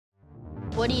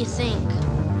What do you think?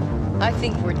 I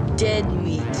think we're dead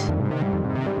meat.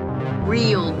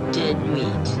 Real dead meat.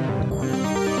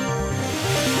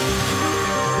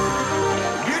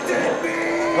 You dead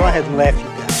meat! Go ahead and laugh, you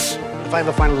guys. If I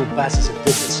ever find a little bastards that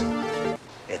did this,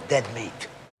 they're dead meat.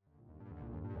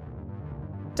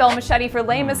 Dull Machete for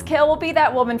lamest kill will be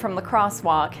that woman from the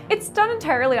crosswalk. It's done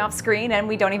entirely off screen and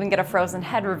we don't even get a frozen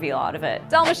head reveal out of it.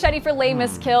 Dull Machete for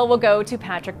lamest kill will go to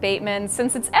Patrick Bateman,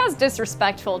 since it's as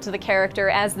disrespectful to the character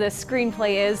as this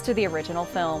screenplay is to the original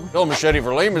film. Dull Machete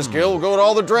for lamest kill will go to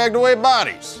all the dragged away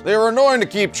bodies. They were annoying to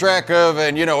keep track of,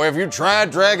 and you know, if you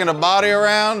tried dragging a body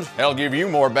around, they'll give you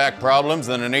more back problems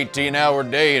than an 18-hour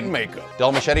day in makeup.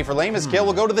 Dull Machete for lamest kill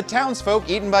will go to the townsfolk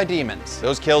eaten by demons.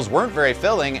 Those kills weren't very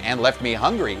filling and left me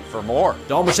hungry for more.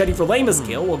 Dull Machete for lamest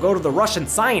kill will go to the Russian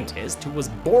scientist who was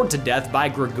bored to death by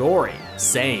Grigori.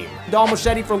 Same. Dull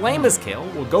Machete for lamest kill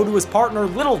will go to his partner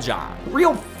Little John.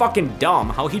 Real fucking dumb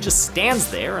how he just stands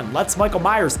there and lets Michael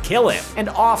Myers kill him. And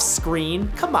off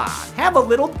screen, come on, have a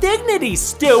little dignity,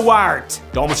 Stewart!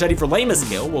 Dull Machete for lamest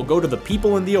kill will go to the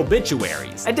people in the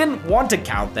obituaries. I didn't want to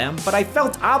count them, but I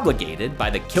felt obligated by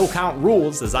the kill count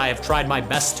rules as I have tried my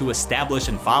best to establish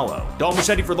and follow. Dull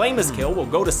Machete for lamest kill will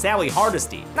go to Sally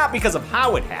Hardesty, not because of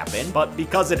how it happened, but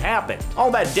because it happened.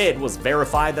 All that did was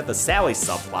verify that the Sally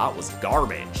subplot was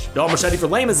garbage. Dull Machete for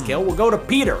lamest kill will go to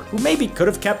Peter, who maybe could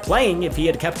have kept playing if he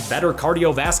had kept better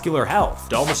cardiovascular health.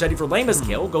 Dull Machete for lamest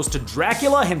kill goes to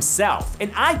Dracula himself.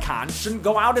 An icon shouldn't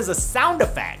go out as a sound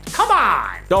effect. Come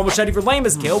on! Dull Machete for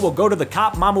lamest kill will go to the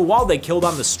cop Mamuwalde killed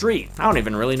on the street. I don't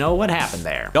even really know what happened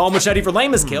there. Dull Machete for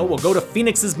lamest kill will go to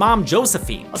Phoenix's mom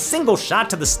Josephine. A single shot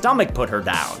to the stomach put her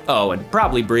down. Oh, and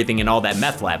probably breathing in all that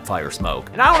meth lab fire smoke.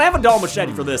 And I don't have a Dull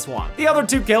Machete for this one. The other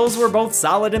two kills were both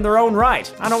solid in their own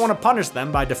right. I don't want to punish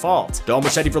them by default. Dull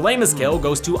Machete for lamest kill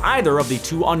goes to either of the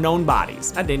two unknown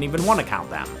bodies. I didn't even want to count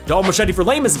them. Dull Machete for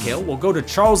lamest kill will go to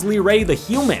Charles Lee Ray the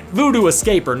Human. Voodoo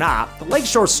escape or not, the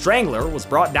Lakeshore Strangler was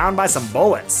brought down by some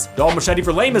bullets. Dull Machete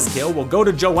for lamest kill will go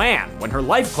to Joanne when her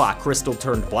life clock crystal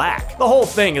turned black. The whole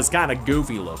thing is kind of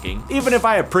goofy looking, even if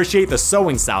I appreciate the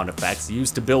sewing sound effects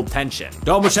used to build tension.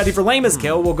 Dull Machete for lamest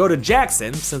kill will go to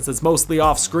Jackson since it's mostly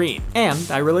off screen, and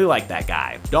I really like that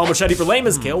guy. Dull Machete for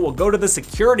lamest kill will go to the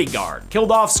security guard,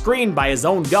 killed off screen by his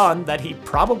own gun that he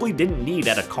probably didn't need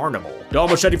at a carnival. Dull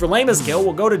Machete for lamest kill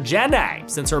will go to Jenna,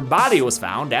 since her body was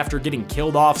found after getting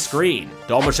killed off screen.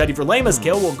 Dull Machete for lamest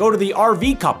kill will go to the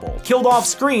RV couple, killed off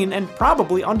screen and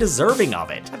probably undeserving of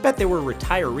it. I bet they were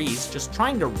retirees just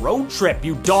trying to road trip,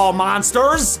 you doll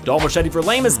monsters! Dull Machete for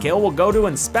lamest kill will go to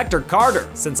Inspector Carter,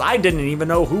 since I didn't even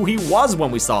know who he was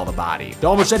when we saw the body.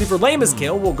 Dull Machete for lamest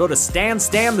kill will go to Stan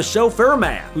the chauffeur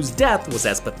man, whose death was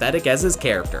as pathetic as his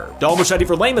character. Dull Machete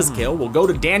for lamest kill will go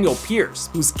to Daniel Pierce,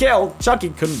 whose kill Chucky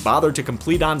couldn't bother to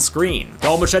complete on screen.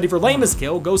 Dull Machete for lamest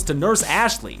kill goes to Nurse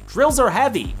Ashley. Drills are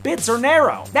heavy, bits are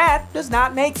narrow. That does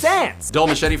not make sense. Dull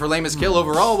Machete for lamest kill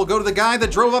overall will go to the guy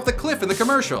that drove off the cliff in the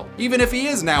commercial, even if he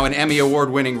is now an Emmy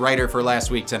Award-winning writer for Last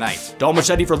Week Tonight. Dull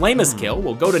Machete for lamest kill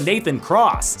will go to Nathan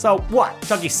Cross. So what,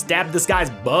 Chucky stabbed this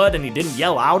guy's bud and he didn't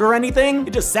yell out or anything?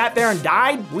 He just sat there and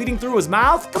died, bleeding through his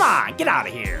mouth? Come on, get out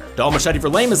of here. Dull Machete for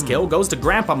lamest kill goes to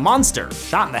Grandpa Munster,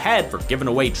 shot in the head for giving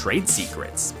away trade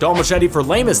secrets. Dull Machete for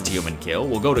lamest human kill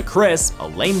will go to Chris, a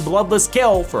lame bloodless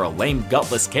kill for a lame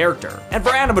gutless character. And for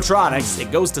animatronics,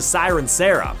 it goes to Siren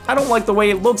Sarah. I don't like the way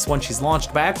it looks when she's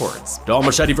launched backwards. Dull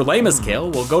Machete for lamest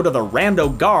kill will go to the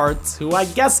rando guards, who I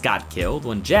guess got killed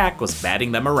when Jack was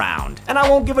batting them around. And I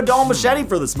won't give a Dull Machete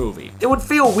for this movie. It would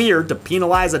feel weird to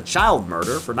penalize a child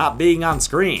murder for not being on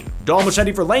screen. Dull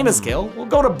Machete for lamest kill will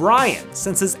go to Brian,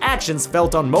 since his actions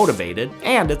felt unmotivated,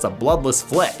 and it's a bloodless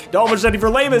flick. Dull Machete for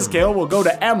lamest kill will go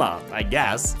to Emma, I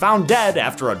guess, found dead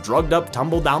after a drugged up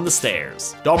tumble down the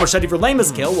stairs. Dull Machete for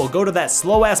lamest kill will go to that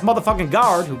slow ass motherfucking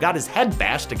guard who got his head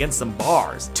bashed against some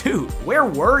bars. Dude, where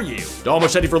were you? Dull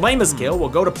Machete for lamest kill will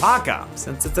go to Paca,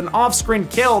 since it's an off-screen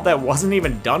kill that wasn't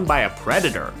even done by a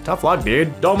predator. Tough luck,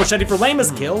 dude. Dull Machete for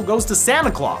lamest kill goes to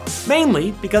Santa Claus,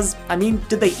 mainly because, I mean,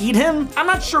 did they eat him? I'm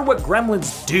not sure what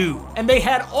gremlins do, and they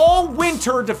had all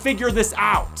winter to figure this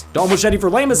out. Dull Machete for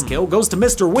lamest kill goes to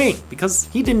Mr. Wing, because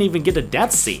he didn't even get a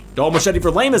death scene. Dull Machete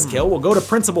for lamest kill will go to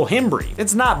Principal Himbry.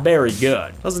 It's not very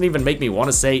good. Doesn't even make me want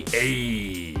to say,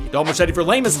 ayy. Dull Machete for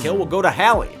lamest kill will go to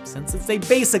Hallie, since it's a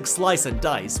basic slice and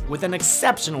dice with an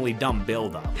exceptionally dumb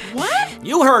build-up. What?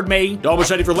 You heard me! Dull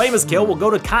Machete for lamest kill will go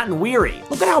to Cotton Weary.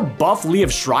 Look at how buff Liev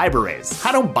Schreiber is.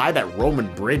 I don't buy that Roman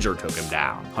Bridger took him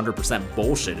down. 100%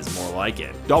 bullshit is more like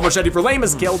it. Dull Machete for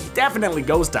lamest kill definitely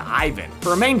goes to Ivan.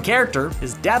 For a main character,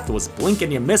 his death was blink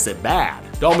and you miss it bad.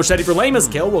 Dull machete for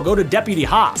lamest kill will go to Deputy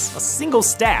Haas. A single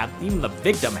stab, even the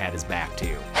victim had his back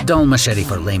to. Dull machete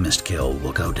for lamest kill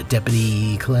will go to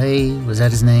Deputy Clay. Was that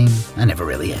his name? I never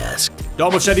really asked. Dull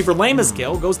machete for lamest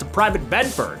kill goes to Private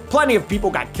Bedford. Plenty of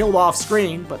people got killed off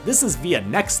screen, but this is via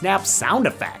neck snap sound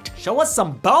effect. Show us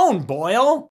some bone, Boyle!